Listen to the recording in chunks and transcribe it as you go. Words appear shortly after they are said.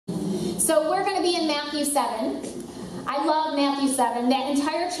So we're going to be in Matthew 7. I love Matthew 7. That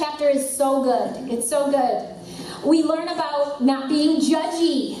entire chapter is so good. It's so good. We learn about not being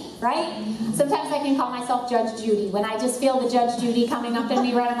judgy, right? Sometimes I can call myself Judge Judy. When I just feel the Judge Judy coming up in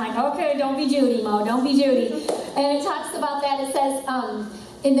me, right? I'm like, okay, don't be Judy, Mo, don't be Judy. And it talks about that. It says,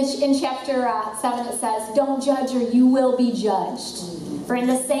 in chapter 7, it says, don't judge or you will be judged. For in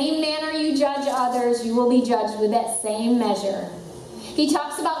the same manner you judge others, you will be judged with that same measure. He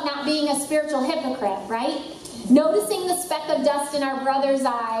talks about not being a spiritual hypocrite, right? Noticing the speck of dust in our brother's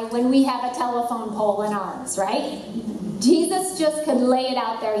eye when we have a telephone pole in ours, right? Jesus just could lay it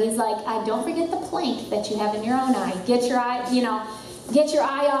out there. He's like, don't forget the plank that you have in your own eye. Get your eye, get your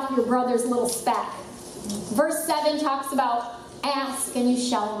eye off your brother's little speck. Verse 7 talks about ask and you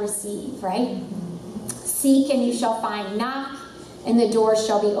shall receive, right? Seek and you shall find. Knock and the doors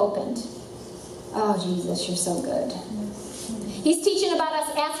shall be opened. Oh, Jesus, you're so good. He's teaching about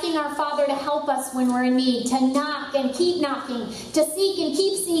us asking our Father to help us when we're in need, to knock and keep knocking, to seek and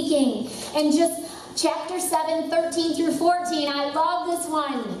keep seeking. And just chapter 7, 13 through 14, I love this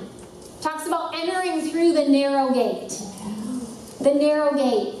one. Talks about entering through the narrow gate. The narrow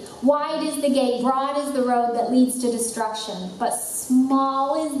gate. Wide is the gate, broad is the road that leads to destruction, but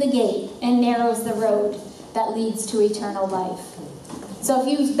small is the gate and narrow is the road that leads to eternal life. So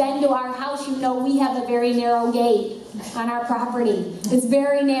if you've been to our house, you know we have a very narrow gate on our property. It's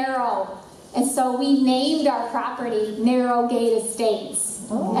very narrow. And so we named our property Narrow Gate Estates.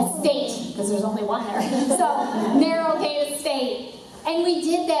 Estate, because there's only one there. So, Narrow Gate Estate. And we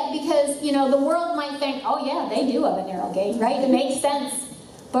did that because, the world might think, oh yeah, they do have a narrow gate, right? It makes sense.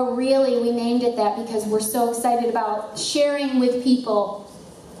 But really, we named it that because we're so excited about sharing with people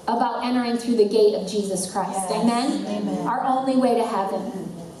about entering through the gate of Jesus Christ. Yes. Amen? Amen? Our only way to heaven.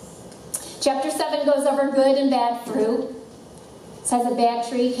 Chapter 7 goes over good and bad fruit. It says a bad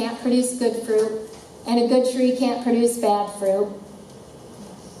tree can't produce good fruit, and a good tree can't produce bad fruit.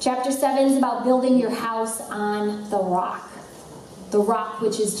 Chapter 7 is about building your house on the rock. The rock,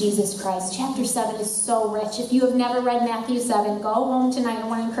 which is Jesus Christ. Chapter 7 is so rich. If you have never read Matthew 7, go home tonight. I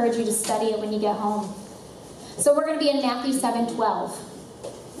want to encourage you to study it when you get home. So we're going to be in Matthew 7:12.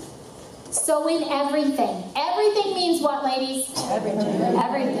 So in everything. Everything means what, ladies? Everything.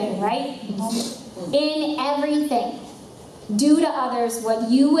 Everything, right? In everything. Do to others what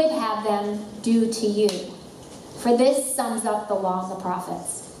you would have them do to you. For this sums up the law and the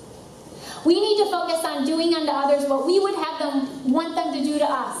prophets. We need to focus on doing unto others what we would have them want them to do to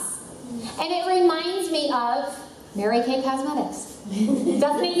us. And it reminds me of Mary Kay Cosmetics.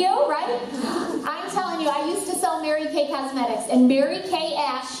 Doesn't it you, right? I'm telling you, I used to sell Mary Kay Cosmetics. And Mary Kay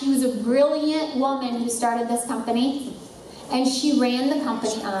Ash, she was a brilliant woman who started this company. And she ran the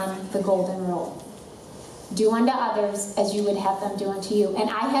company on the golden rule. Do unto others as you would have them do unto you. And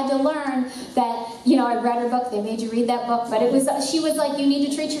I had to learn that, I read her book. They made you read that book. But she was like, you need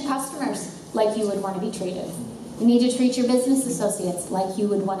to treat your customers like you would want to be treated. You need to treat your business associates like you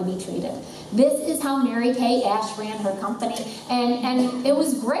would want to be treated. This is how Mary Kay Ash ran her company. And it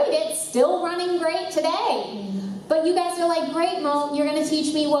was great. It's still running great today. But you guys are like, great, Mo, you're going to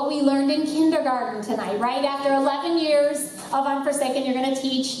teach me what we learned in kindergarten tonight, right? After 11 years of Unforsaken, you're going to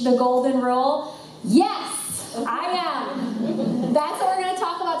teach the golden rule. Yes, I am. That's what we're going to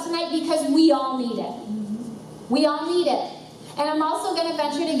talk about tonight because we all need it. We all need it. And I'm also going to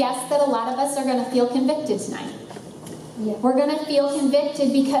venture to guess that a lot of us are going to feel convicted tonight. Yeah. We're going to feel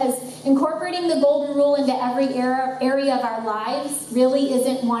convicted because incorporating the golden rule into every area of our lives really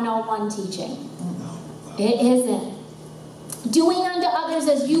isn't 101 teaching. It isn't. Doing unto others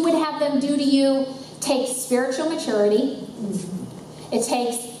as you would have them do to you takes spiritual maturity. It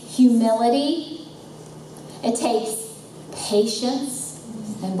takes humility. It takes patience.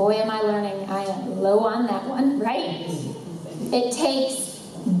 And boy, am I learning. I am low on that one, right? It takes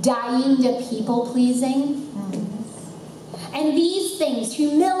dying to people-pleasing. And these things,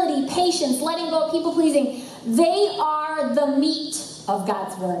 humility, patience, letting go of people-pleasing, they are the meat of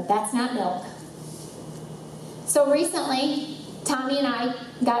God's Word. That's not milk. So recently, Tommy and I,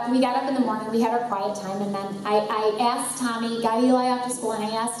 we got up in the morning, we had our quiet time, and then I asked Tommy, got Eli off to school, and I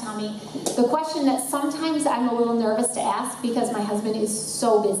asked Tommy the question that sometimes I'm a little nervous to ask because my husband is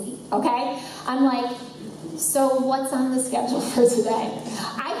so busy, okay? I'm like, so what's on the schedule for today?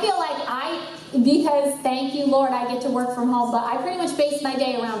 I feel like because thank you, Lord, I get to work from home, but I pretty much base my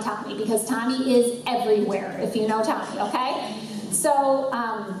day around Tommy because Tommy is everywhere, if you know Tommy, okay? So,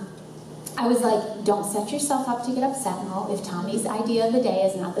 I was like, don't set yourself up to get upset, Mo, if Tommy's idea of the day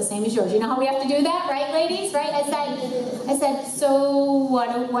is not the same as yours. You know how we have to do that, right, ladies? Right? I said, so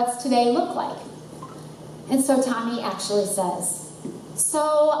what's today look like? And so Tommy actually says,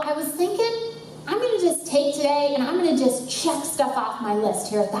 So I was thinking, I'm going to just take today and I'm going to just check stuff off my list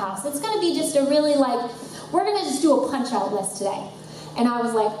here at the house. It's going to be just a really we're going to just do a punch-out list today. And I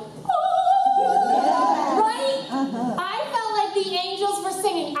was like, oh, right? I felt like the angels were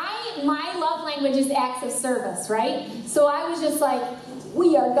singing. My love language is acts of service, right? So I was just like,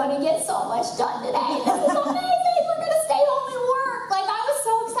 we are going to get so much done today. This is amazing. We're going to stay home and work. I was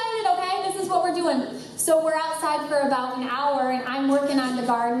so excited, okay? This is what we're doing. So we're outside for about an hour, and I'm working on the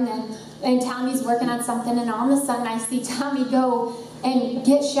garden, and Tommy's working on something, and all of a sudden I see Tommy go and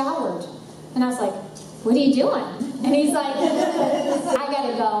get showered. And I was like, what are you doing? And he's like, I got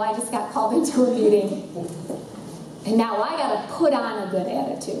to go. I just got called into a meeting. And now I got to put on a good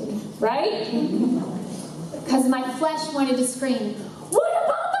attitude, right? Because my flesh wanted to scream, what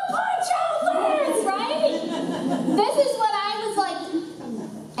about the punch-out list, right? This is what I was like.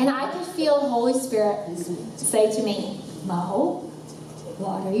 And I could feel Holy Spirit say to me, Mo,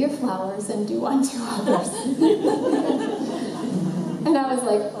 water your flowers and do unto others. And I was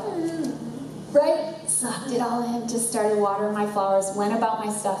like, right? Sucked it all in, just started watering my flowers, went about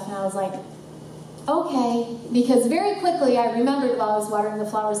my stuff, and I was like, okay. Because very quickly I remembered while I was watering the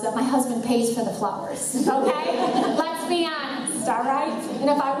flowers that my husband pays for the flowers, okay? Let's be honest, all right? And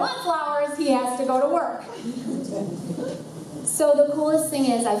if I want flowers, he has to go to work. So the coolest thing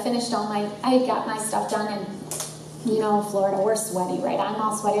is I got my stuff done, and Florida, we're sweaty, right? I'm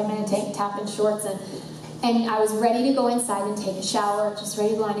all sweaty. I'm in a tank top and shorts, and I was ready to go inside and take a shower, just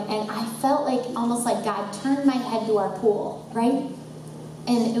ready to go in, and I felt almost like God turned my head to our pool, right?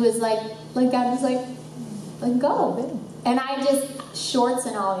 And it was like God was like, go. And I just, shorts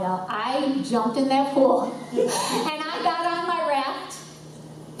and all, y'all, I jumped in that pool, and I got on my raft,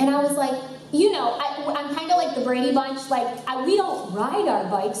 and I was like, I'm kind of like the Brady Bunch. We don't ride our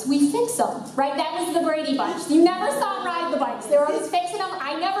bikes, we fix them, right? That was the Brady Bunch. You never saw them ride the bikes. They were always fixing them.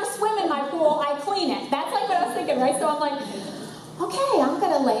 I never swim in my pool. I clean it. That's what I was thinking, right? So I'm like, okay, I'm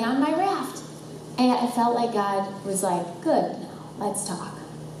going to lay on my raft. And I felt like God was like, good, now let's talk,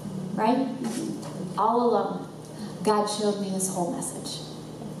 right? All alone, God showed me his whole message.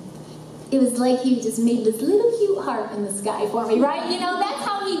 It was like he just made this little cute heart in the sky for me, right? That's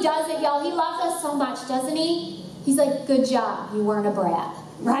how he does it, y'all. He loves us so much, doesn't he? He's like, good job, you weren't a brat,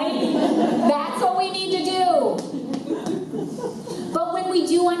 right? That's what we need to do. But when we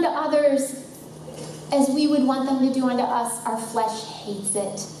do unto others as we would want them to do unto us, our flesh hates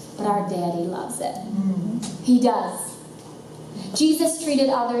it, but our daddy loves it. He does. Jesus treated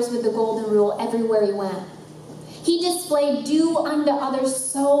others with the golden rule everywhere he went. He displayed do unto others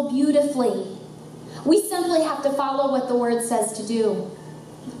so beautifully. We simply have to follow what the word says to do.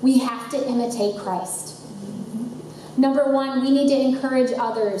 We have to imitate Christ. Number one, we need to encourage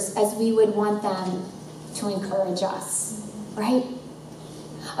others as we would want them to encourage us, right?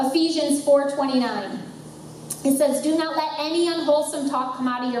 Ephesians 4:29. It says, do not let any unwholesome talk come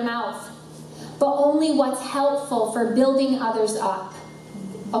out of your mouth, but only what's helpful for building others up,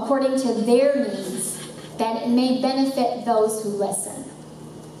 according to their needs, that it may benefit those who listen.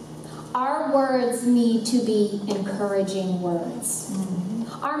 Our words need to be encouraging words.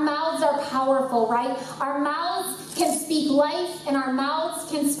 Our mouths are powerful, right? Our mouths can speak life, and our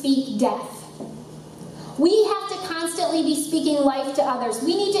mouths can speak death. We have to constantly be speaking life to others.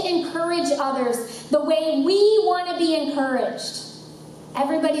 We need to encourage others the way we want to be encouraged.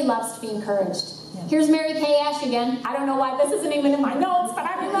 Everybody loves to be encouraged. Yeah. Here's Mary Kay Ash again. I don't know why this isn't even in my notes, but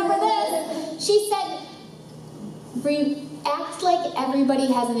I remember this. She said, act like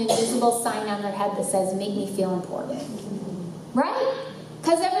everybody has an invisible sign on their head that says, make me feel important. Right?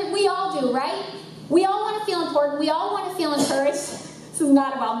 Because we all do, right? We all want to feel important. We all want to feel encouraged. This is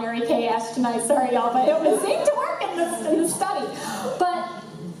not about Mary Kay Ash tonight, sorry y'all, but it seemed to work in the study. But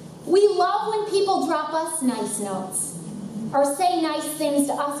we love when people drop us nice notes, or say nice things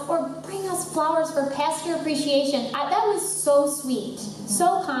to us, or bring us flowers for pastor appreciation. That was so sweet,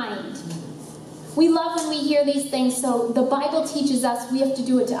 so kind. We love when we hear these things, so the Bible teaches us we have to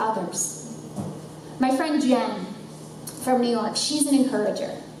do it to others. My friend Jen from New York, she's an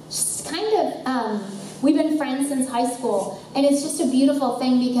encourager. She's kind of, we've been friends since high school, and it's just a beautiful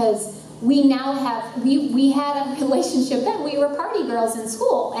thing because we now have, we had a relationship then. We were party girls in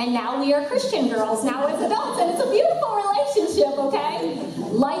school, and now we are Christian girls now as adults, and it's a beautiful relationship, okay?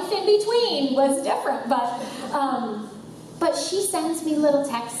 Life in between was different, but she sends me little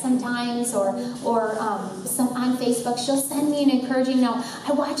texts sometimes, or some on Facebook. She'll send me an encouraging note.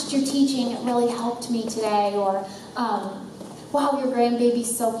 I watched your teaching; it really helped me today. Or, wow, your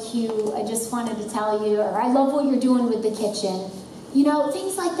grandbaby's so cute. I just wanted to tell you. Or, I love what you're doing with the kitchen. You know,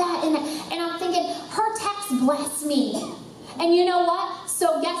 things like that. And I'm thinking, her texts bless me. And you know what?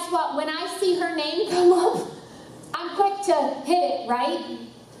 So guess what? When I see her name come up, I'm quick to hit it, right?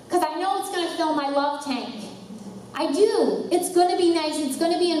 Because I know it's going to fill my love tank. I do. It's going to be nice. It's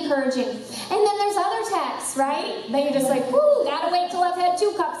going to be encouraging. And then there's other texts, right? That you're just like, whoo, gotta wait till I've had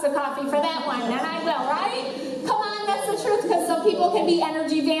 2 cups of coffee for that one. And I will, right? Come on, that's the truth. Because some people can be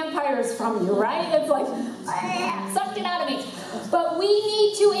energy vampires from you, right? It's like, sucked it out of me. But we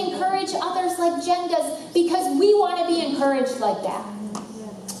need to encourage others like Jen does, because we want to be encouraged like that.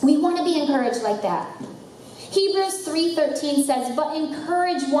 We want to be encouraged like that. Hebrews 3:13 says, but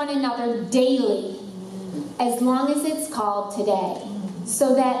encourage one another daily, as long as it's called today,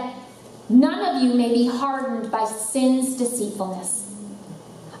 so that none of you may be hardened by sin's deceitfulness.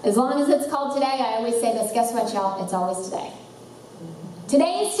 As long as it's called today, I always say this, guess what, y'all? It's always today.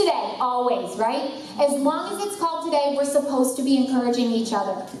 Today is today, always, right? As long as it's called today, we're supposed to be encouraging each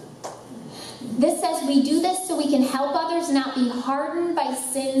other. This says we do this so we can help others not be hardened by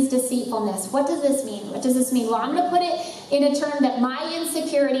sin's deceitfulness. What does this mean? What does this mean? Well, I'm going to put it in a term that my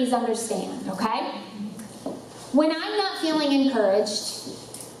insecurities understand, okay? When I'm not feeling encouraged,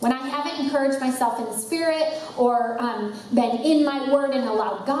 when I haven't encouraged myself in the Spirit or been in my Word and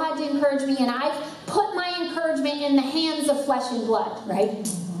allowed God to encourage me, and I've put my encouragement in the hands of flesh and blood, right?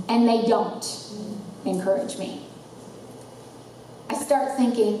 And they don't encourage me. I start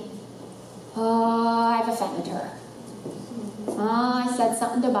thinking, oh, I've offended her. Oh, I said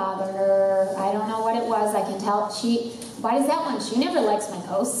something to bother her. I don't know what it was. I can tell why does that one? She never likes my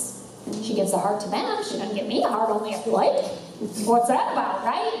posts. She gives a heart to them. She doesn't give me a heart only if you like. What's that about,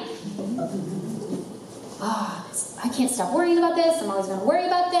 right? Oh, I can't stop worrying about this. I'm always going to worry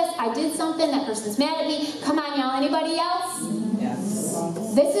about this. I did something. That person's mad at me. Come on, y'all. Anybody else?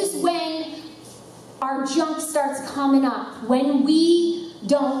 Yes. This is when our junk starts coming up. When we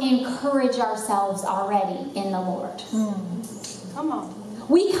don't encourage ourselves already in the Lord. Come on.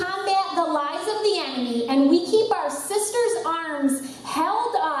 We combat the lies of the enemy, and we keep our sisters' arms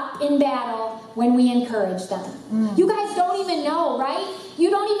held up in battle when we encourage them. You guys don't even know, right? You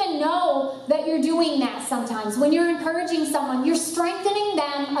don't even know that you're doing that sometimes. When you're encouraging someone, you're strengthening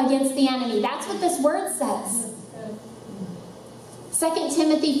them against the enemy. That's what this word says. 2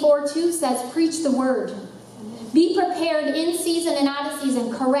 Timothy 4:2 says, preach the word. Be prepared in season and out of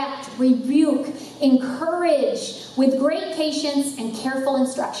season. Correct, rebuke, encourage with great patience and careful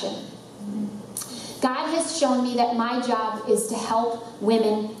instruction. God has shown me that my job is to help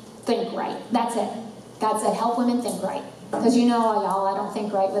women think right. That's it. God said, help women think right. Because you know, y'all, I don't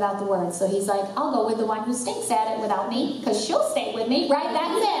think right without the word. So he's like, I'll go with the one who stinks at it without me, because she'll stay with me, right?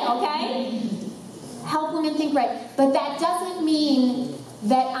 That's it, okay? Help women think right. But that doesn't mean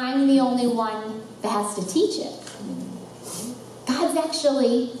that I'm the only one that has to teach it. God's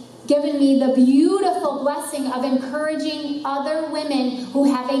actually given me the beautiful blessing of encouraging other women who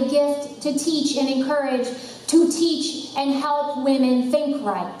have a gift to teach and encourage, to teach and help women think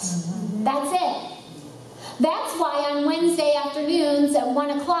right. That's it. That's why on Wednesday afternoons at 1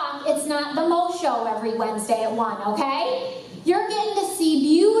 o'clock, it's not the Mo Show every Wednesday at 1, okay? You're getting to see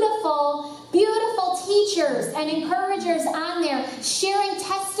beautiful, beautiful teachers and encouragers on there sharing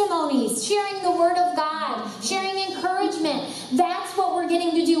testimonies, sharing the Word of God, sharing encouragement. That's what we're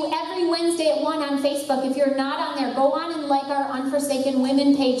getting to do every Wednesday at 1 on Facebook. If you're not on there, go on and like our Unforsaken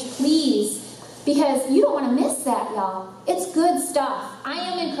Women page, please, because you don't want to miss that, y'all. It's good stuff. I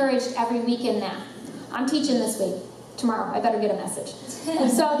am encouraged every week in that. I'm teaching this week. Tomorrow, I better get a message.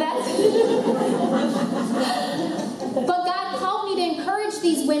 So that's... But God called me to encourage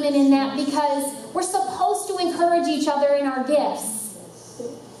these women in that, because we're supposed to encourage each other in our gifts.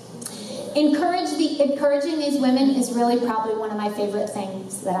 Encouraging these women is really probably one of my favorite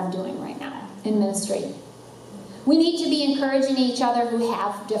things that I'm doing right now in ministry. We need to be encouraging each other who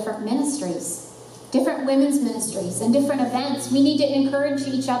have different ministries, different women's ministries, and different events. We need to encourage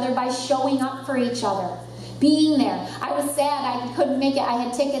each other by showing up for each other, being there. I was sad I couldn't make it. I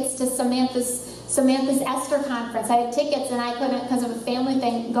had tickets to Samantha's Esther conference. I had tickets and I couldn't, because of a family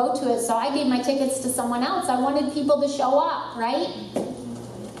thing, go to it. So I gave my tickets to someone else. I wanted people to show up, right?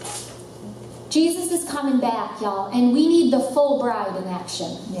 Jesus is coming back, y'all, and we need the full bride in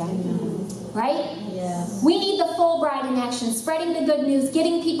action. Yeah. Right? Yes. We need the full bride in action, spreading the good news,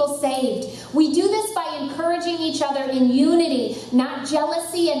 getting people saved. We do this by encouraging each other in unity, not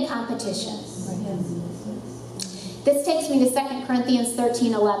jealousy and competition. This takes me to 2 Corinthians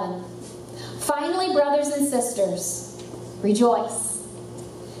 13:11. Finally, brothers and sisters, rejoice.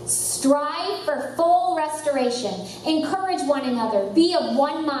 Strive for full restoration. Encourage one another. Be of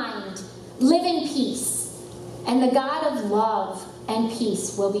one mind. Live in peace. And the God of love and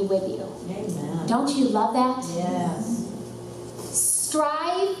peace will be with you. Amen. Don't you love that? Yes.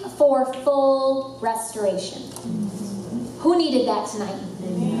 strive for full restoration. Who needed that tonight?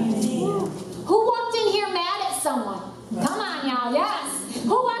 Who walked in here mad at someone? Come on, y'all. Yes. Who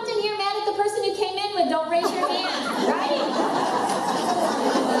walked in here mad at the person you came in with? Don't raise your hand, right?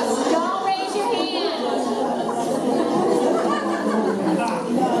 Don't raise your hand.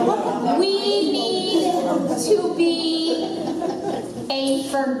 We need to be a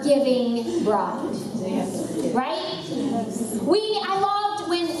forgiving bride, right? I loved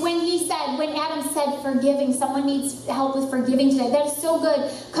when Adam said forgiving. Someone needs help with forgiving today. That is so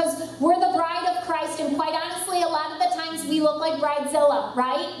good, because we're the bride of Christ, and quite honestly, a lot of the times we look like Bridezilla,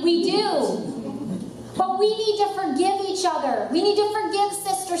 right? We do. But we need to forgive each other. We need to forgive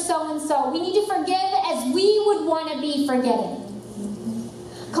sister so-and-so. We need to forgive as we would want to be forgiven.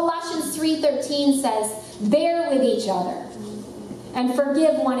 Colossians 3:13 says, bear with each other and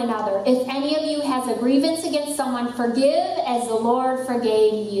forgive one another. If any of you has a grievance against someone, forgive as the Lord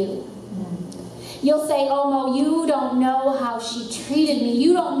forgave you. You'll say, oh, Mo, you don't know how she treated me.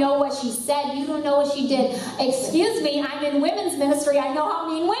 You don't know what she said. You don't know what she did. Excuse me, I'm in women's ministry. I know how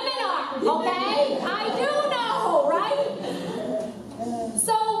mean women are, okay? I do know, right?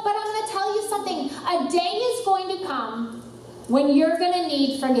 So, but I'm going to tell you something. A day is going to come when you're going to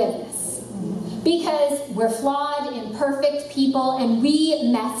need forgiveness. Because we're flawed, imperfect people, and we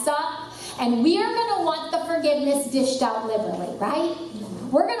mess up. And we are going to want the forgiveness dished out liberally, right?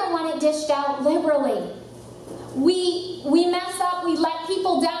 We're going to want it dished out liberally. We mess up, we let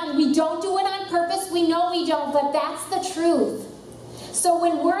people down. We don't do it on purpose. We know we don't, but that's the truth. So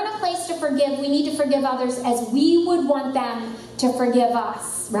when we're in a place to forgive, we need to forgive others as we would want them to forgive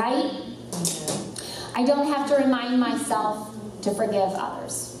us, right? I don't have to remind myself to forgive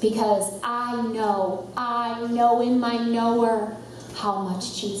others, because I know in my knower how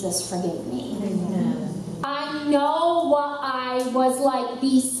much Jesus forgave me. Amen. I know what I was like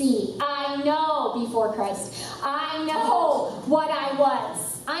BC. I know before Christ. I know what I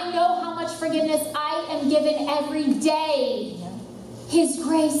was. I know how much forgiveness I am given every day. His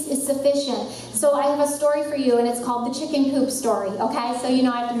grace is sufficient. So I have a story for you, and it's called the chicken coop story. Okay, so you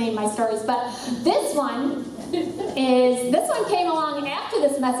know I have to name my stories, but this one came along after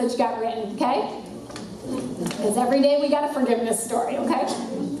this message got written. Okay, because every day we got a forgiveness story. Okay,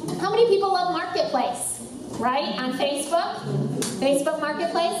 how many people love Marketplace? Right? On Facebook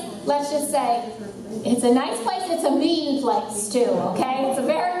Marketplace, let's just say, it's a nice place, it's a mean place too, okay? It's a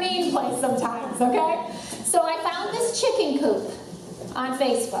very mean place sometimes, okay? So I found this chicken coop on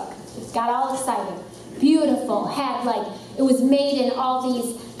Facebook. Got all excited. Beautiful. Had it was made in all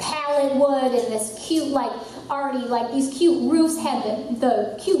these pallet wood and this cute, these cute roofs, had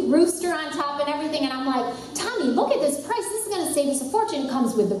the cute rooster on top and everything, and I'm like, Tommy, look at this price. This is going to save us a fortune. It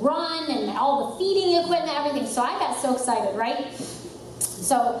comes with the run and all the feeding equipment and everything. So I got so excited, right?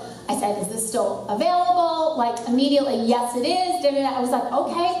 So I said, is this still available? Immediately, yes, it is. I was like,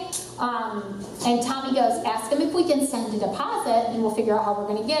 okay. And Tommy goes, ask him if we can send a deposit, and we'll figure out how we're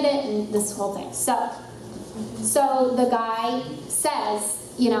going to get it, and this whole thing. So the guy says,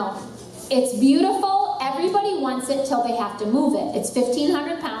 it's beautiful. Everybody wants it till they have to move it. It's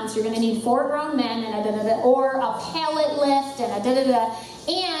 1,500 pounds. You're going to need 4 grown men and or a pallet lift and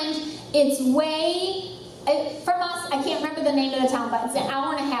and it's from us. I can't remember the name of the town, but it's an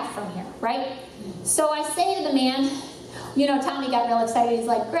hour and a half from here, right? So I say to the man, Tommy got real excited. He's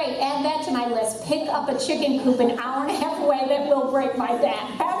like, great, add that to my list. Pick up a chicken coop an hour and a half away that will break my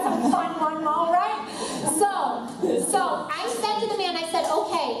back. That's a fun one, all right? So I said to the man, I said,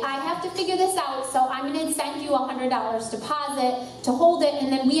 okay, I have to figure this out, so I'm going to send you $100 deposit to hold it,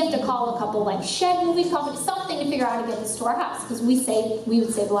 and then we have to call a couple shed moving companies, something to figure out how to get this to our house, because we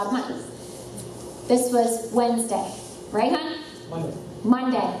would save a lot of money. This was Wednesday, right, hon?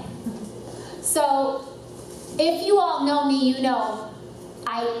 Monday. So if you all know me, you know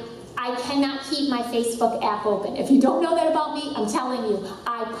I cannot keep my Facebook app open. If you don't know that about me, I'm telling you.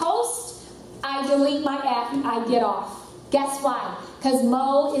 I post, I delete my app, I get off. Guess why? Because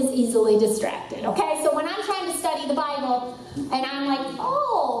Mo is easily distracted, okay? So when I'm trying to study the Bible, and I'm like,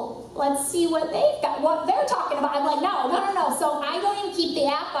 oh, let's see what they've got, what they're talking about. I'm like, no. So I don't even keep the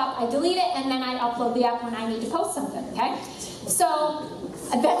app up. I delete it, and then I upload the app when I need to post something, okay? So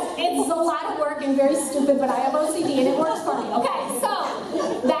it's a lot of work and very stupid, but I have OCD, and it works for me, okay?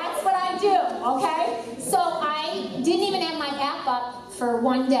 So that's what I do, okay? So I didn't even have my app up for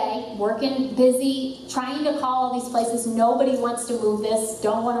one day, working, busy, trying to call all these places. Nobody wants to move this,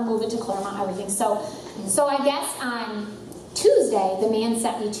 don't want to move it to Claremont, everything. So I guess on Tuesday, the man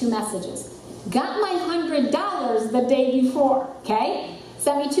sent me 2 messages. Got my $100 the day before, okay?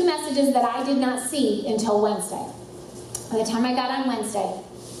 Sent me 2 messages that I did not see until Wednesday. By the time I got on Wednesday,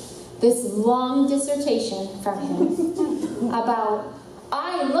 this long dissertation from him about,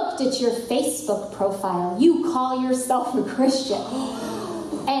 I looked at your Facebook profile. You call yourself a Christian.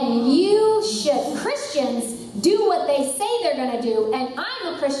 And Christians do what they say they're going to do. And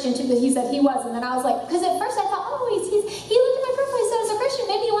I'm a Christian too, because he said he was. And then I was like, because at first I thought, oh, he looked at my profile, he said he's a Christian.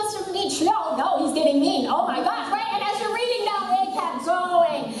 Maybe he wants to be mean. No, he's getting mean. Oh my gosh, right? And as you're reading down, it kept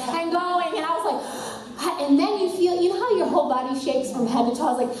going and going. And I was like, and then you feel, you know how your whole body shakes from head to toe?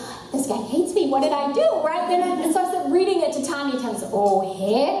 I was like, this guy hates me. What did I do? Right? And so I started reading it to Tommy. Tommy said, oh,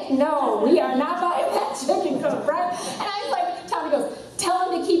 heck no. We are not buying that chicken coop, right? And I was like, Tommy goes, tell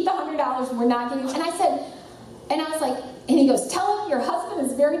him to keep the $100. We're not getting. And I said, and I was like, and he goes, tell him your husband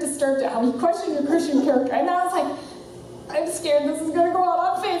is very disturbed at how he questioned your Christian character. And I was like, I'm scared this is going to go out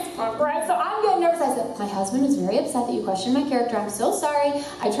on Facebook, right? So I'm getting nervous. I said, my husband is very upset that you questioned my character. I'm so sorry.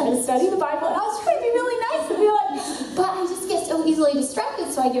 I try to study the Bible. And I was trying to be really nice and be like, but I just get so easily distracted.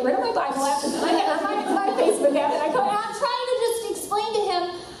 So I get rid of my Bible app and my Facebook app. And I'm trying to just explain to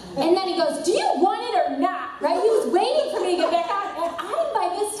him. And then he goes, do you want it or not? Right? He was waiting for me to get back on. And I'm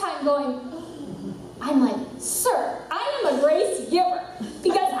by this time I'm like, sir, I am a grace giver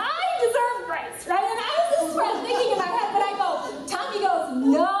because I deserve grace, right? And I was just thinking in my head, but I go, Tommy goes,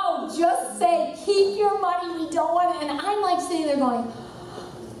 no, just say, keep your money, we don't want it. And I'm like sitting there going,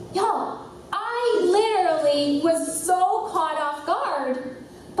 y'all, I literally was so caught off guard.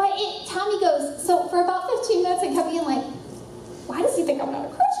 But Tommy goes, so for about 15 minutes, I kept being like, why does he think I'm not a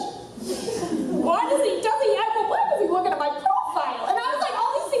Christian? Why does he looking at my profile? And I was like,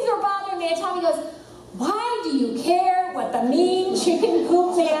 all these things were bothering me. And Tommy goes, why do you care what the mean chicken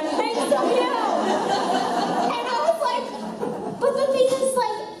coop man thinks of you? And I was like, but the thing is,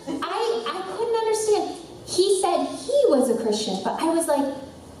 like, I couldn't understand. He said he was a Christian, but I was like,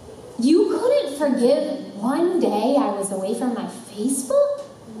 you couldn't forgive one day I was away from my Facebook?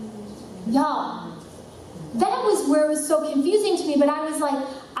 Y'all, that was where it was so confusing to me, but I was like,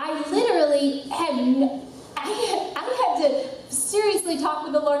 I literally I had to seriously talk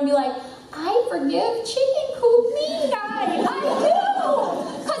with the Lord and be like, I forgive chicken coop mean guy. I do.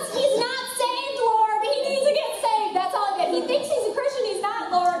 Because he's not saved, Lord. He needs to get saved. That's all I get. He thinks he's a Christian. He's not,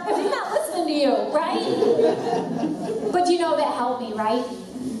 Lord, because he's not listening to you, right? But you know that helped me, right?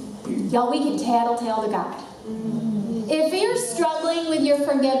 Y'all, we can tattletale to God. If you're struggling with your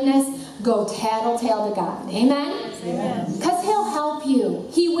forgiveness, go tattletale to God. Amen? Because He'll help you.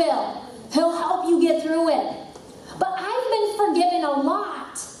 He will. He'll help you get through it. But I've been forgiven a lot.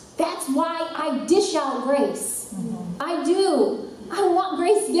 That's why I dish out grace. I do. I want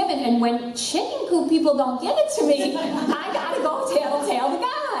grace given. And when chicken coop people don't give it to me, I got to go tattletale to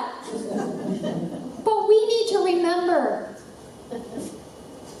God. But we need to remember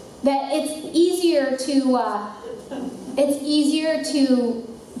that it's easier to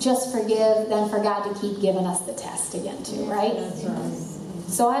just forgive than for God to keep giving us the test again too, right? That's right.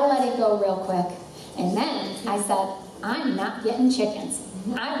 So I let it go real quick. And then I said, I'm not getting chickens.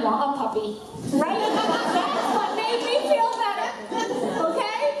 I want a puppy. Right? That's what made me feel better.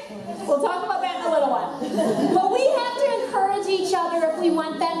 Okay? We'll talk about that in a little while. But we have to encourage each other if we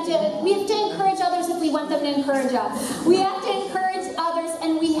want them to. We have to encourage others if we want them to encourage us. We have to encourage others,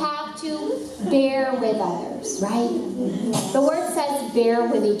 and we have to bear with others, right? The word says bear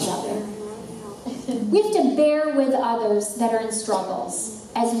with each other. We have to bear with others that are in struggles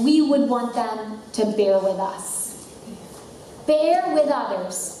as we would want them to bear with us. Bear with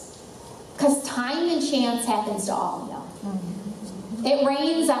others, because time and chance happens to all of them. It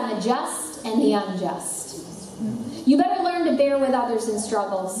rains on the just and the unjust. You better learn to bear with others in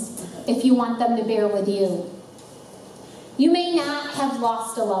struggles if you want them to bear with you. You may not have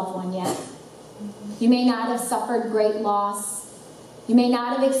lost a loved one yet. You may not have suffered great loss. You may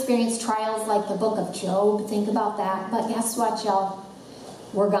not have experienced trials like the book of Job. Think about that. But guess what, y'all?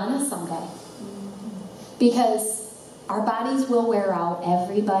 We're gonna someday. Because our bodies will wear out.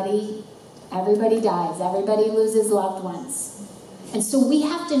 Everybody dies. Everybody loses loved ones. And so we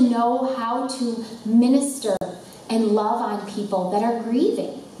have to know how to minister and love on people that are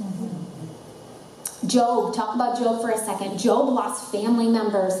grieving. Job, talk about Job for a second. Job lost family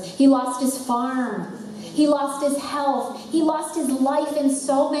members. He lost his farm. He lost his health. He lost his life in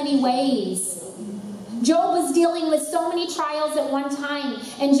so many ways. Job was dealing with so many trials at one time.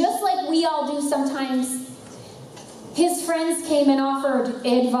 And just like we all do sometimes, his friends came and offered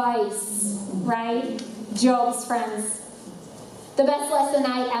advice, right? Job's friends. The best lesson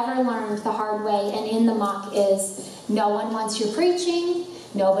I ever learned the hard way and in the muck is no one wants your preaching.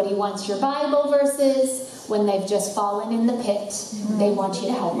 Nobody wants your Bible verses. When they've just fallen in the pit, they want you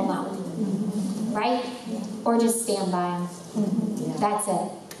to help them out. Right? or just stand by him. Yeah. That's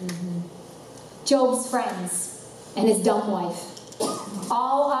it. Job's friends and his dumb wife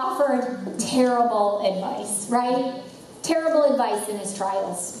all offered terrible advice, right? Terrible advice in his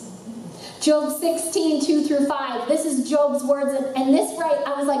trials. Job 16, 2 through 5. This is Job's words. And this, right,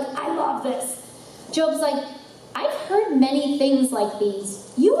 I was like, I love this. Job's like, I've heard many things like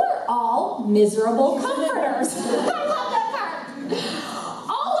these. You are all miserable comforters. I love that part.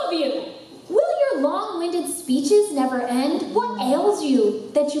 All of you. Will your long-winded speeches never end? What ails you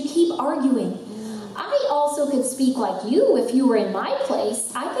that you keep arguing? I also could speak like you if you were in my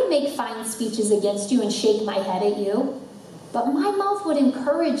place. I could make fine speeches against you and shake my head at you. But my mouth would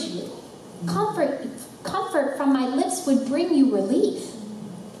encourage you. Comfort from my lips would bring you relief.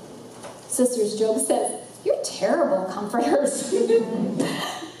 Sisters, Job says, you're terrible comforters.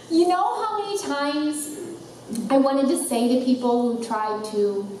 You know how many times I wanted to say to people who tried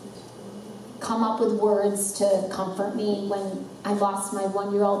to come up with words to comfort me when I lost my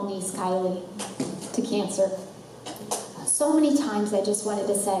 1-year-old niece, Kylie, to cancer. So many times I just wanted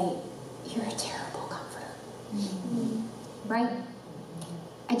to say, you're a terrible comforter. Right?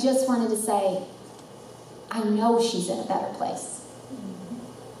 I just wanted to say, I know she's in a better place.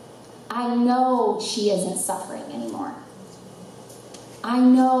 I know she isn't suffering anymore. I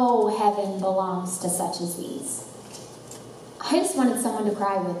know heaven belongs to such as these. I just wanted someone to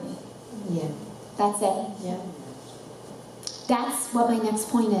cry with me. Yeah. That's it. Yeah. That's what my next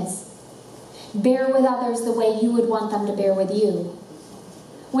point is. Bear with others the way you would want them to bear with you.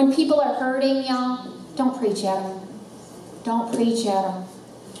 When people are hurting, y'all, don't preach at them. Don't preach at them.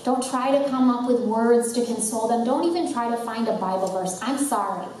 Don't try to come up with words to console them. Don't even try to find a Bible verse. I'm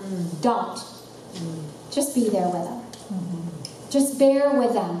sorry. Don't. Just be there with them. Just bear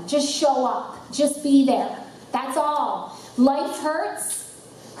with them. Just show up. Just be there. That's all. Life hurts.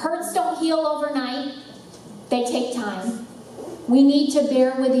 Hurts don't heal overnight. They take time. We need to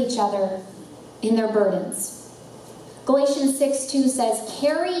bear with each other in their burdens. Galatians 6:2 says,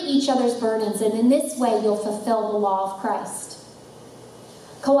 carry each other's burdens, and in this way you'll fulfill the law of Christ.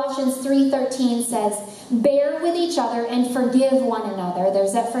 Colossians 3:13 says, bear with each other and forgive one another.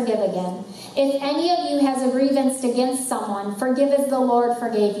 There's that forgive again. If any of you has a grievance against someone, forgive as the Lord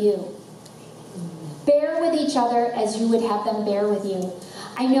forgave you. Bear with each other as you would have them bear with you.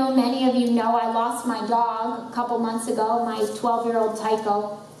 I know many of you know I lost my dog a couple months ago, my 12-year-old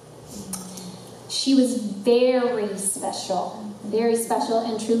Tycho. She was very special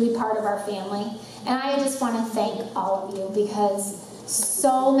and truly part of our family. And I just want to thank all of you because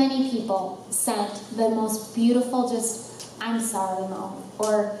so many people sent the most beautiful I'm sorry, Mom,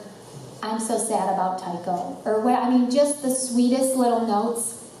 or I'm so sad about Tycho, or just the sweetest little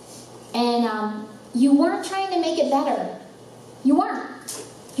notes. And you weren't trying to make it better. You weren't.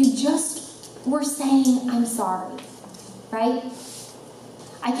 You just were saying, I'm sorry, right?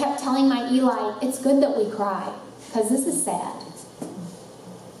 I kept telling my Eli, it's good that we cry, because this is sad.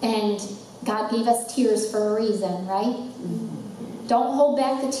 And God gave us tears for a reason, right? Don't hold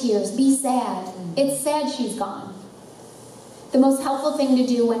back the tears. Be sad. It's sad she's gone. The most helpful thing to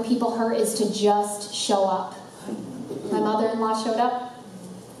do when people hurt is to just show up. My mother-in-law showed up.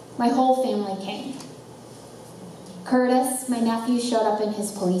 My whole family came. Curtis, my nephew, showed up in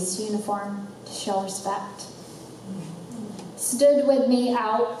his police uniform to show respect. Stood with me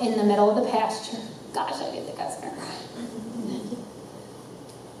out in the middle of the pasture. Gosh, I didn't think I was going to cry.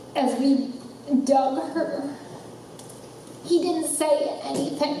 As we dug her, he didn't say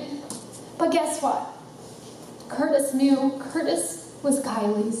anything. But guess what? Curtis knew. Curtis was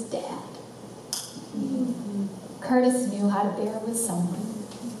Kylie's dad. Curtis knew how to bear with someone.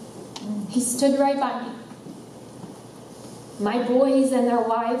 He stood right by me. My boys and their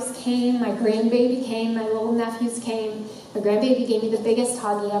wives came. My grandbaby came. My little nephews came. My grandbaby gave me the biggest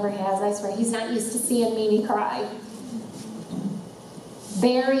hug he ever has. I swear, he's not used to seeing me cry.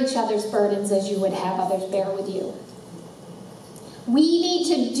 Bear each other's burdens as you would have others bear with you. We need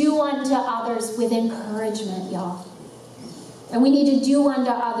to do unto others with encouragement, y'all. And we need to do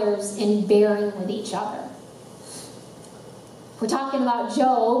unto others in bearing with each other. We're talking about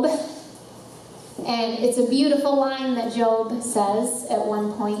Job. And it's a beautiful line that Job says at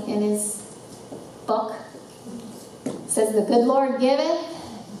one point in his book. It says, the good Lord giveth,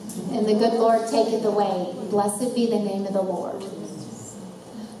 and the good Lord taketh away. Blessed be the name of the Lord.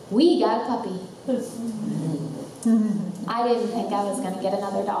 We got a puppy. I didn't think I was going to get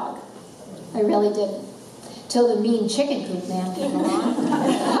another dog. I really didn't. Till the mean chicken coop man came along.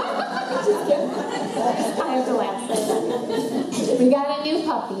 Just kidding. I have to laugh. We got a new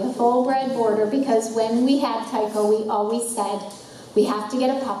puppy, a full-bred border, because when we had Tycho, we always said, we have to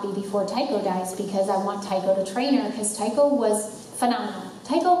get a puppy before Tycho dies because I want Tycho to train her, because Tycho was phenomenal.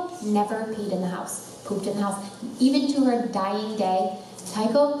 Tycho never peed in the house, pooped in the house. Even to her dying day,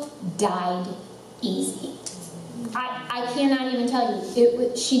 Tycho died easy. I cannot even tell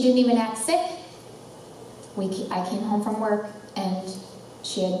you. She didn't even act sick. I came home from work and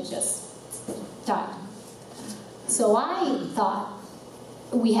she had just died. So I thought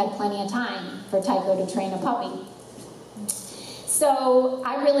we had plenty of time for Tycho to train a puppy. So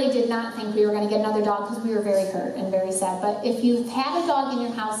I really did not think we were going to get another dog because we were very hurt and very sad. But if you've had a dog in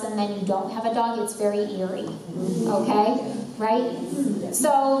your house and then you don't have a dog, it's very eerie. Okay? Right?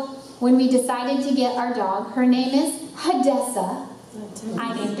 So when we decided to get our dog, her name is Hadessa.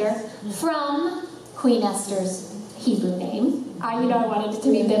 I named her from Queen Esther's Hebrew name. I wanted it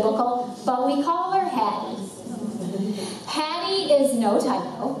to be biblical, but we call her Hattie. Hattie is no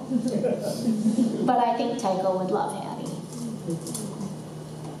Tycho, but I think Tycho would love Hattie.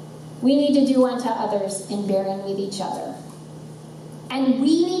 We need to do unto others in bearing with each other. And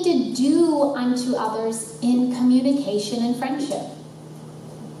we need to do unto others in communication and friendship.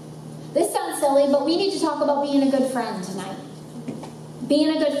 This sounds silly, but we need to talk about being a good friend tonight. Being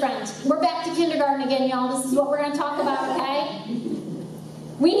a good friend. We're back to kindergarten again, y'all. This is what we're going to talk about, okay?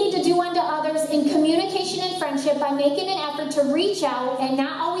 We need to do unto others in communication and friendship by making an effort to reach out and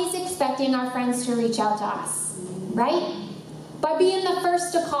not always expecting our friends to reach out to us. Right? By being the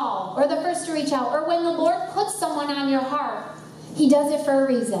first to call or the first to reach out. Or when the Lord puts someone on your heart, He does it for a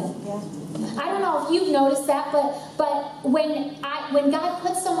reason. Yeah. I don't know if you've noticed that, but when God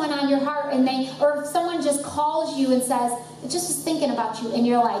puts someone on your heart or if someone just calls you and says, I just was thinking about you, and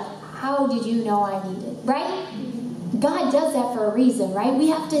you're like, how did you know I needed? Right? God does that for a reason, right? We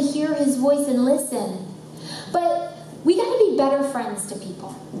have to hear His voice and listen. But we got to be better friends to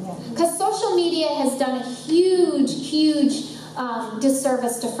people. Because social media has done a huge, huge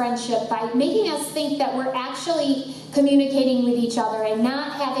disservice to friendship by making us think that we're actually communicating with each other and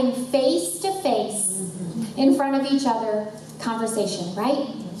not having face-to-face in front of each other conversation, right?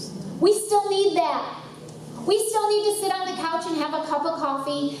 We still need that. We still need to sit on the couch and have a cup of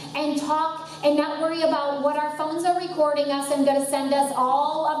coffee and talk and not worry about what our phones are recording us and going to send us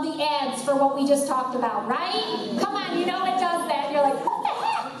all of the ads for what we just talked about, right? Come on, it does that. You're like, what the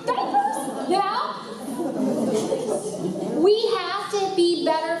heck? Diapers? We have to be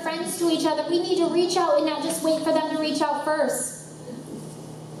better friends to each other. We need to reach out and not just wait for them to reach out first.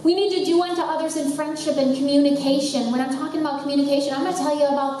 We need to do unto others in friendship and communication. When I'm talking about communication, I'm going to tell you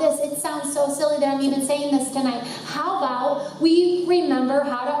about this. It sounds so silly that I'm even saying this tonight. How about we remember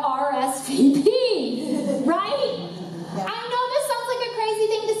how to RSVP? Right? Yeah. I know this sounds like a crazy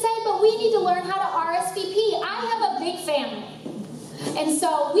thing to say, but we need to learn how to RSVP. I have a big family. And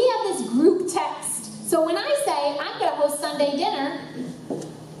so we have this group text. So when I say I'm going to host Sunday dinner,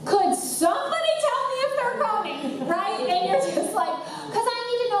 could somebody tell me if they're coming? Right? And you're just like, because I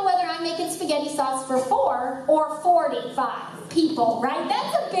need to know whether I'm making spaghetti sauce for 4 or 45 people, right?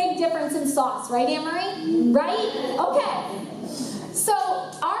 That's a big difference in sauce, right, Anne-Marie? Right? Okay. So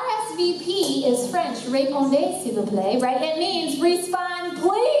RSVP is French, répondez s'il vous plaît, right? It means respond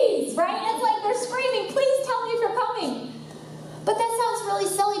please, right? It's like they're screaming, please tell me if you're coming. But that sounds really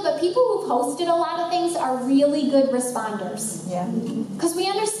silly, but people who've hosted a lot of things are really good responders. Yeah. Because we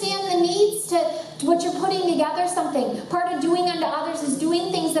understand the needs to what you're putting together something. Part of doing unto others is doing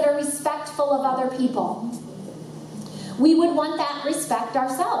things that are respectful of other people. We would want that respect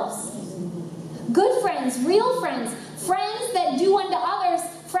ourselves. Good friends, real friends, friends that do unto others,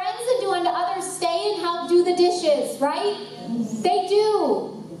 friends that do unto others stay and help do the dishes, right? They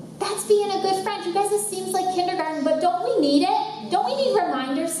do. That's being a good friend. You guys, this seems like kindergarten, but don't we need it? Don't we need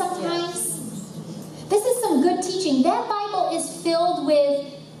reminders sometimes? This is some good teaching. That Bible is filled with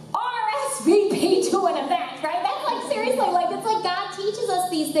RSVP to an event, right? That's like, seriously, it's like God teaches us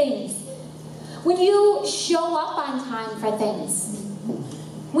these things. When you show up on time for things.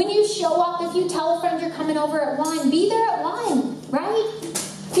 When you show up, if you tell a friend you're coming over at 1, be there at 1, right?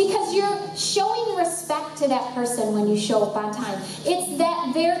 Because you're showing respect to that person when you show up on time. It's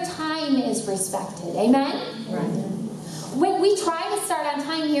that their time is respected. Amen? Right. When we try to start on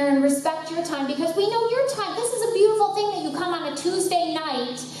time here and respect your time because we know your time. This is a beautiful thing that you come on a Tuesday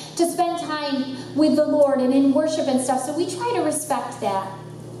night to spend time with the Lord and in worship and stuff. So we try to respect that.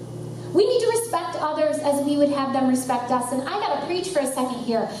 We need to respect others as we would have them respect us. And I got to preach for a second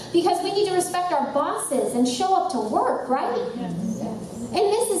here because we need to respect our bosses and show up to work, right? Yes. And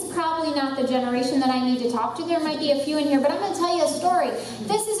this is probably not the generation that I need to talk to. There might be a few in here, but I'm going to tell you a story.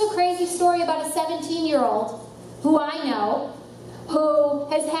 This is a crazy story about a 17-year-old who I know who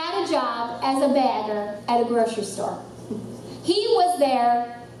has had a job as a bagger at a grocery store. He was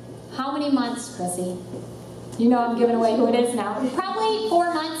there, how many months, Chrissy? You know I'm giving away who it is now. Probably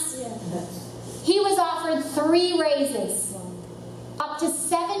 4 months. He was offered 3 raises. Up to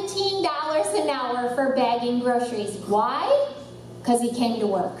 $17 an hour for bagging groceries. Why? Because he came to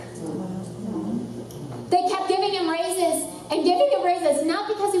work. They kept giving him raises and giving him raises, not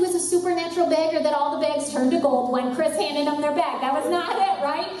because he was a supernatural bagger that all the bags turned to gold when Chris handed him their bag. That was not it,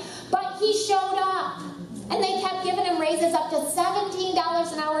 right? But he showed up. And they kept giving him raises up to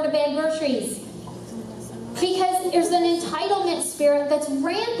 $17 an hour to bag groceries. Because there's an entitlement spirit that's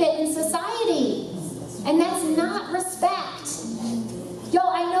rampant in society. And that's not respect. Yo,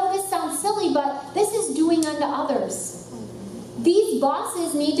 I know this sounds silly, but this is doing unto others. These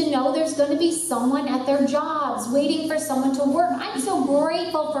bosses need to know there's going to be someone at their jobs waiting for someone to work. I'm so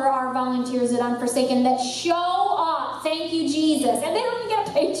grateful for our volunteers at Unforsaken that show up. Thank you, Jesus. And they don't even get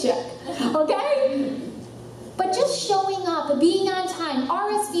a paycheck. Okay? But just showing up, being on time,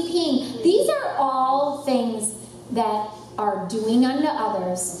 RSVPing, these are all things that are doing unto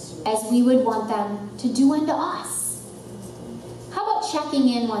others as we would want them to do unto us. How about checking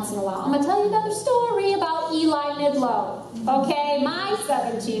in once in a while? I'm going to tell you another story about Eli Midlow. Okay, my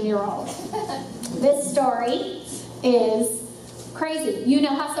 17-year-old. This story is crazy. You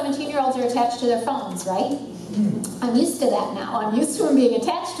know how 17-year-olds are attached to their phones, right? I'm used to that now. I'm used to him being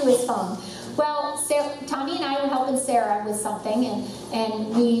attached to his phone. Well, Tommy and I were helping Sarah with something,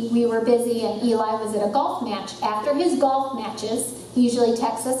 and we were busy, and Eli was at a golf match. After his golf matches, he usually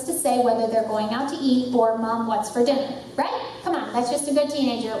texts us to say whether they're going out to eat or, Mom, what's for dinner, right? Come on, that's just a good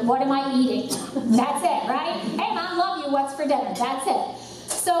teenager. What am I eating? That's it, right? Hey, Mom, love you. What's for dinner? That's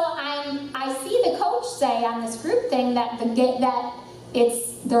it. So I see the coach say on this group thing that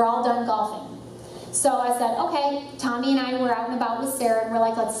they're all done golfing. So I said, okay, Tommy and I were out and about with Sarah, and we're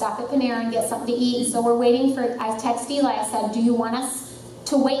like, let's stop at Panera and get something to eat. So we're waiting for, I texted Eli, I said, do you want us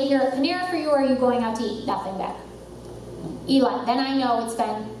to wait here at Panera for you, or are you going out to eat? Nothing back. Eli, then I know it's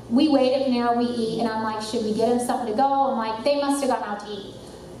been, we wait at Panera, we eat, and I'm like, should we get him something to go? I'm like, they must have gone out to eat.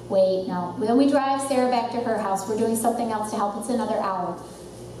 Wait, no. Then we drive Sarah back to her house. We're doing something else to help. It's another hour.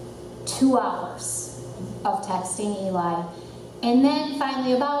 2 hours of texting Eli. And then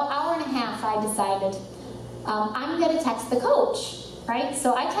finally, about an hour and a half, I decided I'm going to text the coach, right?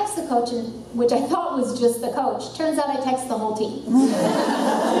 So I text the coach, which I thought was just the coach. Turns out I text the whole team.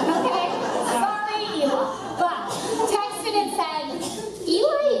 Okay? Sorry, Eli. But texted and said,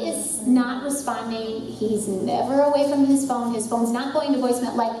 Eli is not responding. He's never away from his phone. His phone's not going to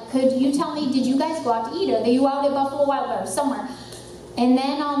voicemail. Like, could you tell me, did you guys go out to eat? Are you out at Buffalo Wild Wings or somewhere? And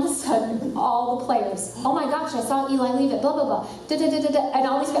then all of a sudden, all the players, oh my gosh, I saw Eli leave it, blah, blah, blah, and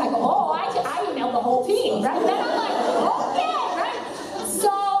all these guys, I go, oh, I emailed the whole team, right? Then I'm like, okay, right?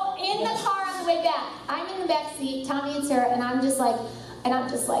 So in the car on the way back, I'm in the back seat, Tommy and Sarah, and I'm just like,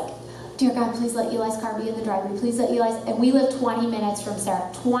 dear God, please let Eli's car be in the driveway, please let Eli's, and we live 20 minutes from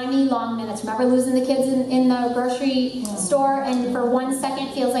Sarah, 20 long minutes. Remember losing the kids in the grocery store, and for 1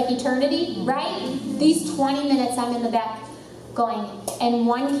 second feels like eternity, right? These 20 minutes I'm in the back going, and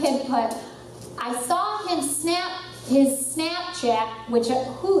one kid put, I saw him snap his Snapchat, which, I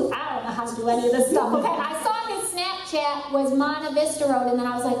don't know how to do any of this stuff, okay? I saw his Snapchat was Monta Vista Road, and then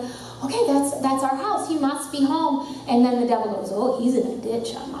I was like, okay, that's our house, he must be home. And then the devil goes, oh, he's in a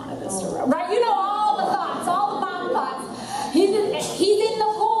ditch on Monta Vista Road, right? You know, all the thoughts, all the bomb thoughts. He's in the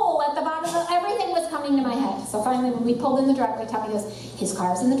pool at the bottom of, everything was coming to my head. So finally, when we pulled in the driveway, Tommy goes, his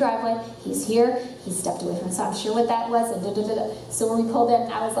car's in the driveway, he's here, he stepped away from us, so I'm sure what that was, and da-da-da-da. So when we pulled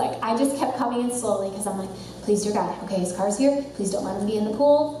in, I was like, I just kept coming in slowly, because I'm like, please, dear God, okay, his car's here, please don't let him be in the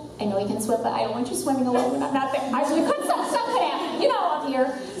pool. I know he can swim, but I don't want you swimming alone when I'm not there. I really couldn't, something could happen, you know, up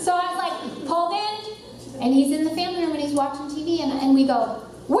here. So I was like, pulled in, and he's in the family room, and he's watching TV, and we go,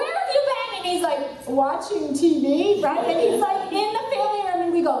 where have you been? And he's like, watching TV, right? And he's like, in the family room,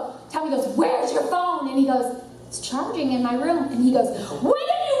 and we go, Tommy goes, where's your phone? And he goes, it's charging in my room. And he goes, when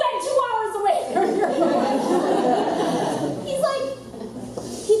have you been 2 hours away from your phone? He's like,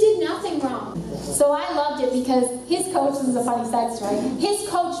 he did nothing wrong. So I loved it because his coach, this is a funny side story, his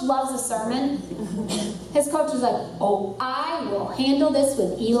coach loves a sermon. His coach was like, oh, I will handle this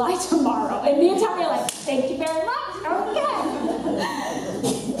with Eli tomorrow. And me and Tommy are like, thank you very much, okay.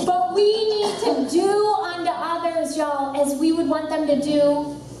 But we need to do unto others, y'all, as we would want them to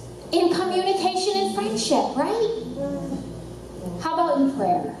do in communication and friendship, right? How about in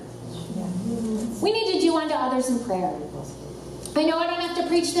prayer? We need to do unto others in prayer. I know I don't have to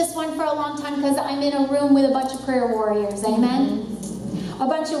preach this one for a long time because I'm in a room with a bunch of prayer warriors, amen? A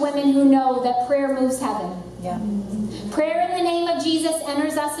bunch of women who know that prayer moves heaven. Yeah. Prayer in the name of Jesus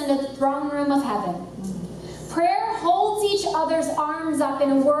enters us into the throne room of heaven. Prayer holds each other's arms up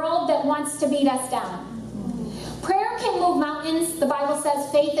in a world that wants to beat us down. Prayer can move mountains. The Bible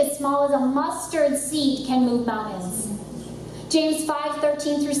says faith as small as a mustard seed can move mountains. James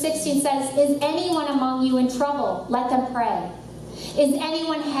 5:13 through 16 says, is anyone among you in trouble? Let them pray. Is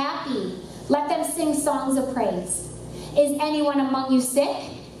anyone happy? Let them sing songs of praise. Is anyone among you sick?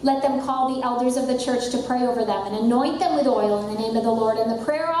 Let them call the elders of the church to pray over them and anoint them with oil in the name of the Lord. And the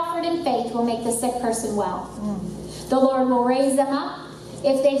prayer offered in faith will make the sick person well. The Lord will raise them up.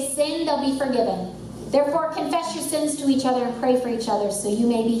 If they've sinned, they'll be forgiven. Therefore, confess your sins to each other and pray for each other so you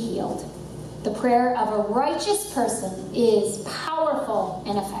may be healed. The prayer of a righteous person is powerful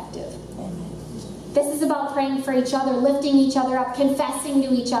and effective. This is about praying for each other, lifting each other up, confessing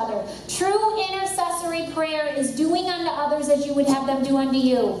to each other. True intercessory prayer is doing unto others as you would have them do unto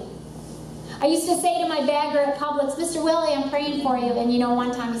you. I used to say to my bagger at Publix, Mr. Willie, I'm praying for you. And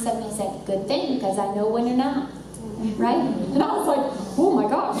one time he said to me, good thing, because I know when you're not. Right? And I was like, oh my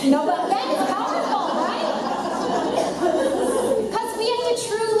gosh. But that is powerful, right? Because we have to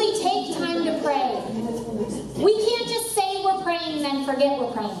truly take time to pray. We can't just say we're praying and then forget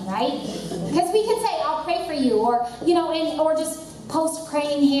we're praying, right? Because we could say, I'll pray for you, or just post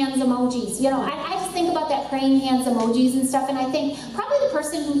praying hands emojis. I just think about that praying hands emojis and stuff, and I think probably the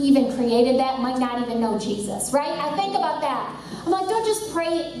person who even created that might not even know Jesus, right? I think about that. I'm like, don't just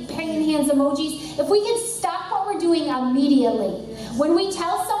pray praying hands emojis. If we can stop what we're doing immediately. When we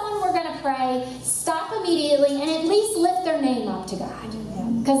tell someone we're going to pray, stop immediately and at least lift their name up to God.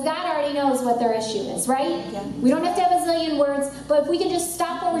 Because God already knows what their issue is, right? Yeah. We don't have to have a zillion words, but if we can just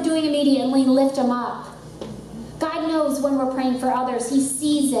stop what we're doing immediately and lift them up. God knows when we're praying for others. He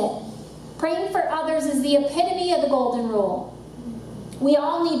sees it. Praying for others is the epitome of the golden rule. We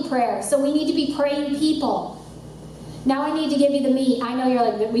all need prayer, so we need to be praying people. Now I need to give you the meat. I know you're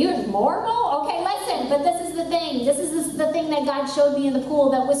like, we're mortal? Okay, listen, but this is the thing. This is the thing that God showed me in the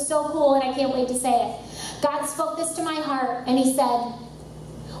pool that was so cool, and I can't wait to say it. God spoke this to my heart, and he said,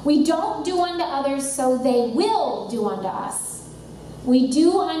 we don't do unto others so they will do unto us. We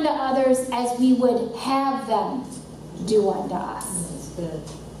do unto others as we would have them do unto us. That's good.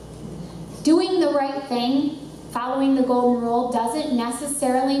 Doing the right thing, following the golden rule, doesn't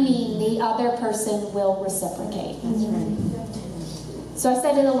necessarily mean the other person will reciprocate. That's right. So I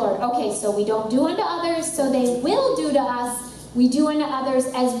said to the Lord, okay, so we don't do unto others so they will do to us. We do unto others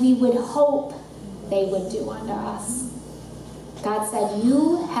as we would hope they would do unto us. God said,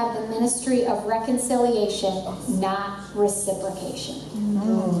 you have the ministry of reconciliation, not reciprocation.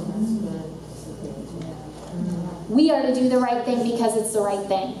 We are to do the right thing because it's the right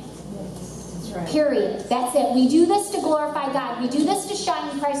thing. That's right. Period. That's it. We do this to glorify God. We do this to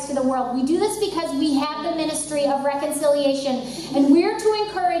shine Christ to the world. We do this because we have the ministry of reconciliation, and we're to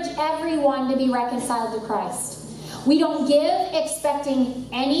encourage everyone to be reconciled to Christ. We don't give expecting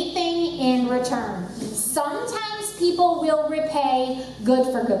anything in return. Sometimes people will repay good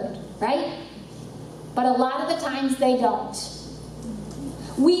for good, right? But a lot of the times they don't.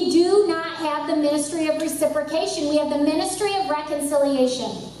 We do not have the ministry of reciprocation. We have the ministry of reconciliation.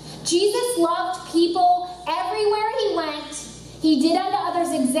 Jesus loved people everywhere he went. He did unto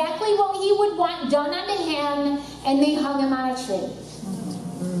others exactly what he would want done unto him, and they hung him on a tree.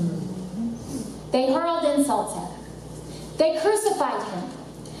 They hurled insults at him. They crucified him.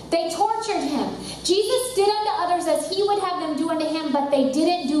 They tortured him. Jesus did unto others as he would have them do unto him, but they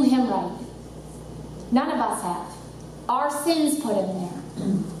didn't do him right. None of us have. Our sins put him there.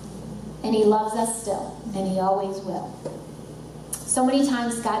 And he loves us still, and he always will. So many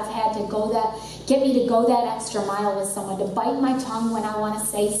times God's had to get me to go that extra mile with someone, to bite my tongue when I want to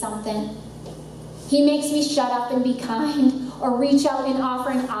say something. He makes me shut up and be kind, or reach out and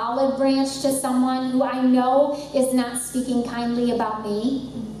offer an olive branch to someone who I know is not speaking kindly about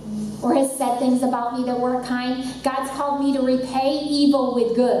me, or has said things about me that weren't kind. God's called me to repay evil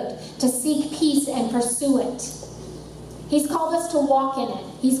with good, to seek peace and pursue it. He's called us to walk in it.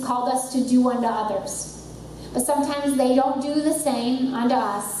 He's called us to do unto others. But sometimes they don't do the same unto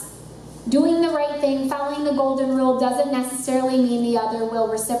us. Doing the right thing, following the golden rule, doesn't necessarily mean the other will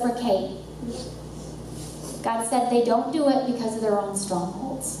reciprocate. God said they don't do it because of their own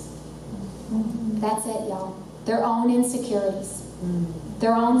strongholds. That's it, y'all. Their own insecurities,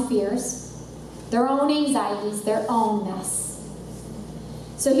 their own fears, their own anxieties, their own mess.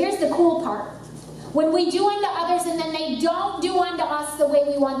 So here's the cool part. When we do unto others and then they don't do unto us the way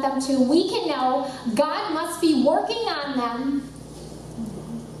we want them to, we can know God must be working on them.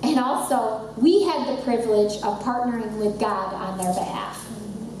 And also, we have the privilege of partnering with God on their behalf.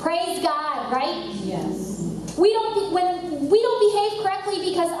 Praise God, right? Yes. When we don't behave correctly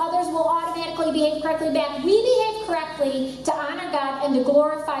because others will automatically behave correctly back. We behave correctly to honor God and to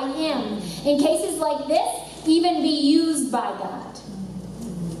glorify Him. In cases like this, even be used by God.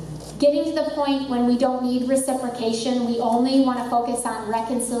 Getting to the point when we don't need reciprocation, we only want to focus on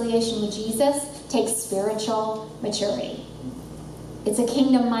reconciliation with Jesus, takes spiritual maturity. It's a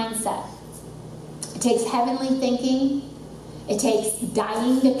kingdom mindset. It takes heavenly thinking. It takes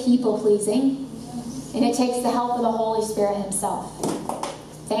dying to people-pleasing. And it takes the help of the Holy Spirit Himself.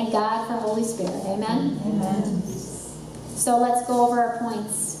 Thank God for Holy Spirit. Amen? Amen. So let's go over our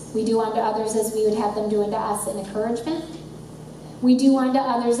points. We do unto others as we would have them do unto us in encouragement. We do unto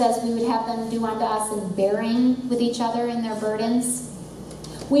others as we would have them do unto us in bearing with each other in their burdens.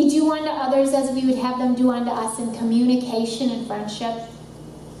 We do unto others as we would have them do unto us in communication and friendship.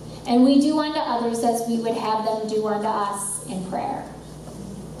 And we do unto others as we would have them do unto us in prayer.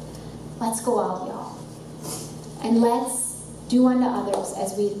 Let's go out, y'all. And let's do unto others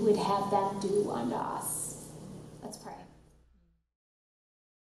as we would have them do unto us.